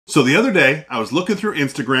So the other day, I was looking through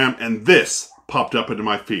Instagram and this popped up into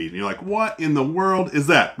my feed. And you're like, what in the world is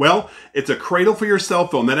that? Well, it's a cradle for your cell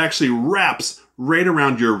phone that actually wraps right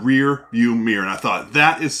around your rear view mirror. And I thought,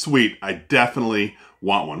 that is sweet. I definitely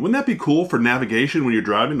want one. Wouldn't that be cool for navigation when you're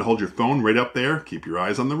driving to hold your phone right up there? Keep your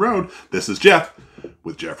eyes on the road. This is Jeff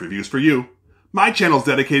with Jeff Reviews for You. My channel is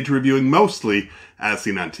dedicated to reviewing mostly as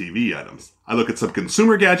seen on TV items. I look at some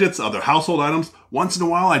consumer gadgets, other household items. Once in a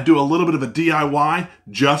while, I do a little bit of a DIY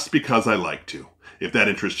just because I like to. If that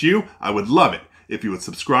interests you, I would love it if you would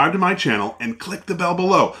subscribe to my channel and click the bell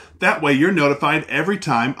below. That way you're notified every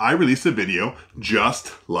time I release a video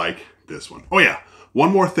just like this one. Oh yeah,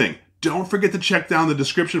 one more thing. Don't forget to check down the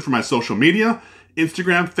description for my social media,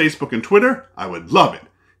 Instagram, Facebook, and Twitter. I would love it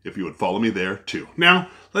if you would follow me there too. Now,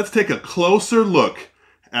 let's take a closer look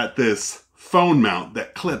at this phone mount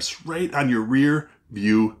that clips right on your rear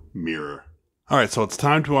view mirror. All right, so it's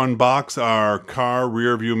time to unbox our car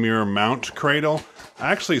rear view mirror mount cradle.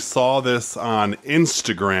 I actually saw this on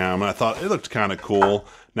Instagram and I thought it looked kind of cool.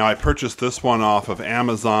 Now I purchased this one off of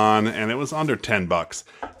Amazon and it was under 10 bucks.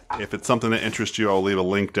 If it's something that interests you, I'll leave a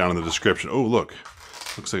link down in the description. Oh, look,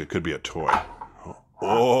 looks like it could be a toy.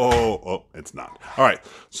 Oh, it's not. All right,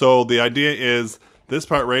 so the idea is this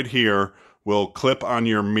part right here will clip on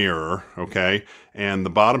your mirror, okay? And the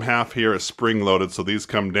bottom half here is spring-loaded, so these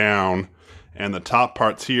come down. And the top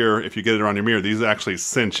parts here, if you get it around your mirror, these actually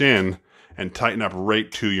cinch in and tighten up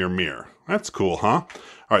right to your mirror. That's cool, huh? All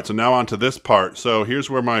right, so now onto this part. So here's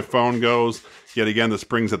where my phone goes. Yet again, the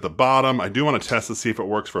spring's at the bottom. I do want to test to see if it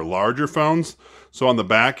works for larger phones. So on the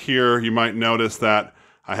back here, you might notice that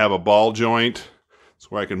I have a ball joint. It's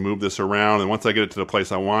where I can move this around, and once I get it to the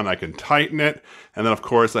place I want, I can tighten it. And then, of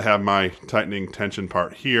course, I have my tightening tension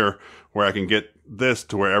part here where I can get this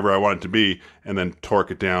to wherever I want it to be and then torque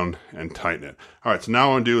it down and tighten it. All right, so now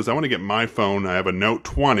what I want to do is I want to get my phone, I have a Note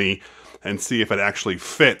 20, and see if it actually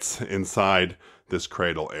fits inside this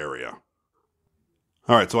cradle area.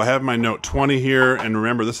 All right, so I have my Note 20 here, and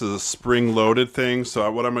remember, this is a spring-loaded thing,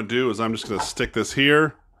 so what I'm going to do is I'm just going to stick this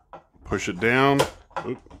here, push it down.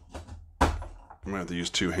 Oop. I'm going to have to use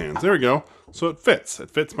two hands. There we go. So it fits. It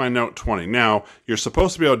fits my Note 20. Now, you're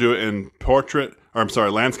supposed to be able to do it in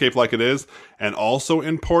landscape like it is, and also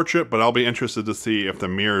in portrait, but I'll be interested to see if the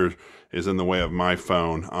mirror is in the way of my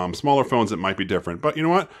phone. Smaller phones, it might be different. But you know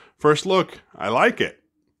what? First look, I like it.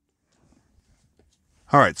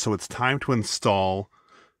 All right, so it's time to install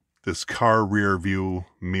this car rear view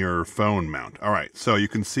mirror phone mount. All right, so you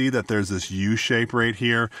can see that there's this U shape right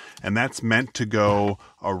here, and that's meant to go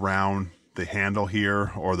around the handle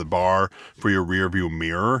here or the bar for your rear view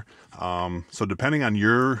mirror. So depending on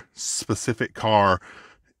your specific car,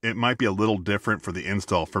 it might be a little different for the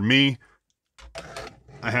install. For me,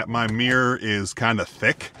 my mirror is kind of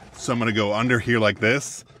thick, so I'm going to go under here like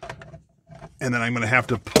this, and then I'm going to have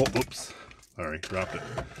to pull, oops, sorry, dropped it,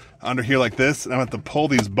 under here like this, and I'm going to have to pull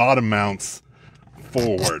these bottom mounts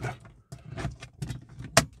forward.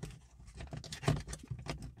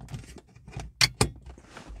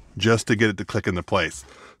 Just to get it to click into place.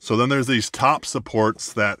 So then there's these top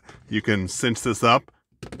supports that you can cinch this up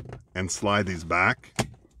and slide these back.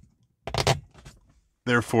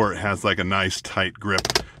 Therefore, it has like a nice tight grip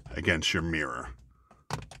against your mirror.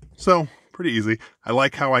 So, pretty easy. I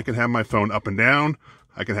like how I can have my phone up and down.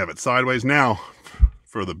 I can have it sideways. Now,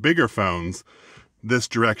 for the bigger phones, this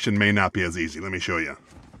direction may not be as easy. Let me show you.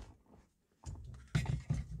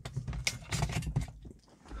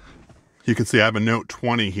 You can see I have a Note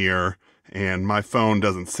 20 here, and my phone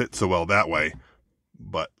doesn't sit so well that way.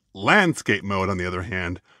 But landscape mode, on the other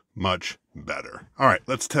hand, much better. All right,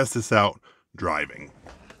 let's test this out driving.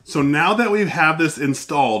 So now that we have this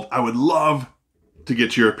installed, I would love to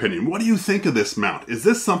get your opinion. What do you think of this mount? Is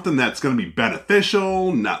this something that's going to be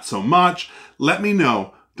beneficial? Not so much? Let me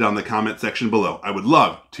know down in the comment section below. I would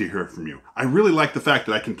love to hear from you. I really like the fact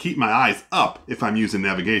that I can keep my eyes up if I'm using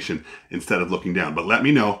navigation instead of looking down. But let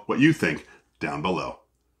me know what you think down below.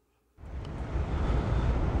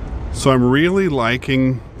 So I'm really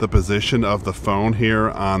liking the position of the phone here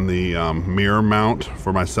on the mirror mount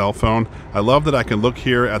for my cell phone. I love that I can look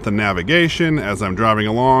here at the navigation as I'm driving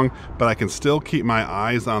along, but I can still keep my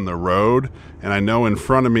eyes on the road. And I know in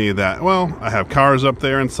front of me that, well, I have cars up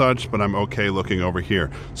there and such, but I'm okay looking over here.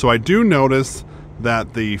 So I do notice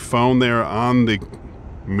that the phone there on the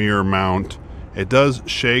mirror mount, it does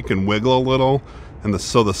shake and wiggle a little. And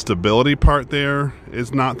so the stability part there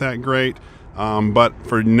is not that great. But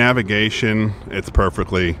for navigation, it's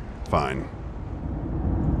perfectly fine.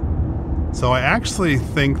 So I actually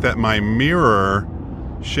think that my mirror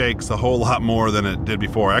shakes a whole lot more than it did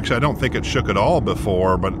before. Actually, I don't think it shook at all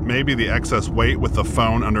before, but maybe the excess weight with the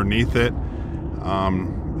phone underneath it,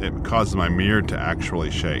 it causes my mirror to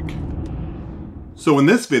actually shake. So in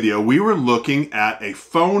this video, we were looking at a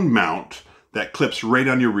phone mount that clips right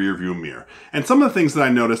on your rear view mirror. And some of the things that I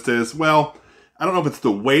noticed is, well, I don't know if it's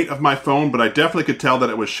the weight of my phone, but I definitely could tell that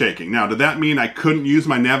it was shaking. Now, did that mean I couldn't use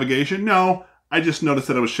my navigation? No, I just noticed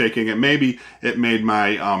that it was shaking, and maybe it made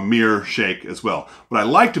my mirror shake as well. What I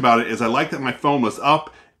liked about it is I liked that my phone was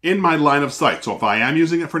up in my line of sight. So if I am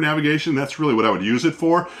using it for navigation, that's really what I would use it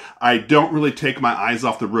for. I don't really take my eyes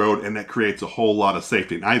off the road, and that creates a whole lot of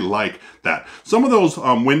safety. And I like that. Some of those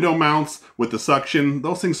window mounts with the suction,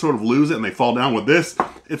 those things sort of lose it and they fall down. With this,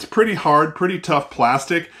 it's pretty hard, pretty tough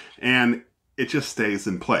plastic, and it just stays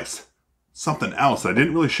in place. Something else I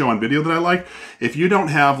didn't really show on video that I like, if you don't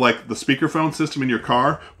have like the speakerphone system in your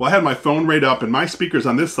car, well, I had my phone right up and my speaker's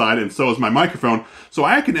on this side and so is my microphone, so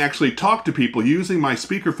I can actually talk to people using my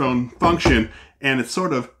speakerphone function, and it's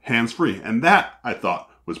sort of hands-free, and that I thought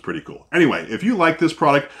was pretty cool. Anyway, if you like this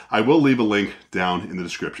product, I will leave a link down in the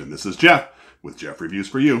description. This is Jeff with Jeff Reviews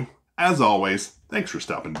for You. As always, thanks for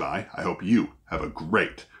stopping by. I hope you have a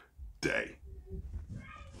great day.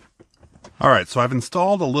 All right, so I've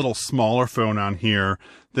installed a little smaller phone on here.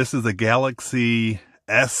 This is a Galaxy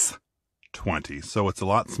S20, so it's a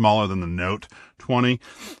lot smaller than the Note 20.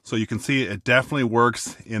 So you can see it definitely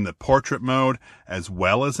works in the portrait mode as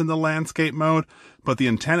well as in the landscape mode. But the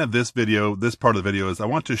intent of this video, this part of the video, is I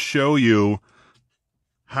want to show you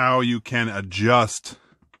how you can adjust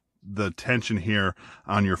the tension here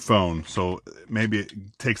on your phone, so maybe it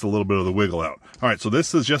takes a little bit of the wiggle out. All right, so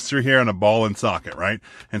this is just through here on a ball and socket, right?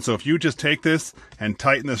 And so if you just take this and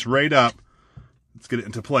tighten this right up, let's get it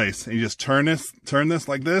into place, and you just turn this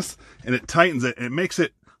like this, and it tightens it, and it makes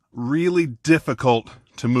it really difficult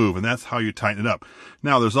to move, and that's how you tighten it up.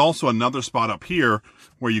 Now there's also another spot up here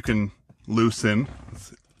where you can loosen.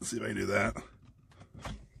 Let's see if I can do that,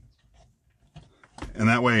 and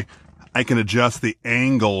that way I can adjust the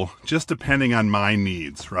angle just depending on my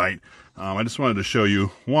needs, right? I just wanted to show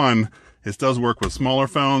you, one, it does work with smaller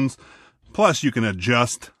phones, plus you can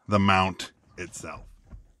adjust the mount itself.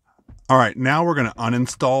 All right, now we're gonna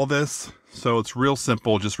uninstall this. So it's real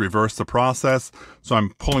simple, just reverse the process. So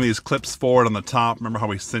I'm pulling these clips forward on the top. Remember how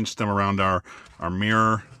we cinched them around our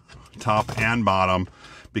mirror, top and bottom.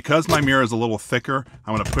 Because my mirror is a little thicker,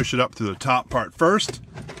 I'm gonna push it up to the top part first,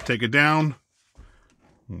 take it down,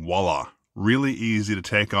 voila. Really easy to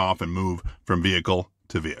take off and move from vehicle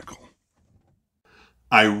to vehicle.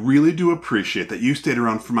 I really do appreciate that you stayed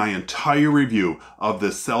around for my entire review of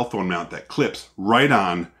this cell phone mount that clips right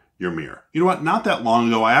on your mirror. You know what? Not that long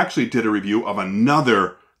ago, I actually did a review of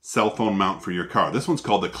another cell phone mount for your car. This one's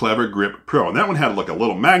called the Clever Grip Pro. And that one had like a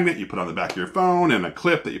little magnet you put on the back of your phone and a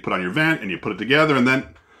clip that you put on your vent, and you put it together, and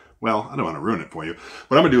then, well, I don't want to ruin it for you.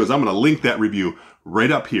 What I'm going to do is I'm going to link that review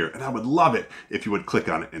right up here, and I would love it if you would click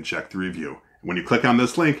on it and check the review. And when you click on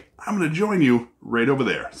this link, I'm going to join you right over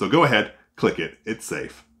there. So go ahead, click it. It's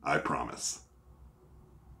safe, I promise.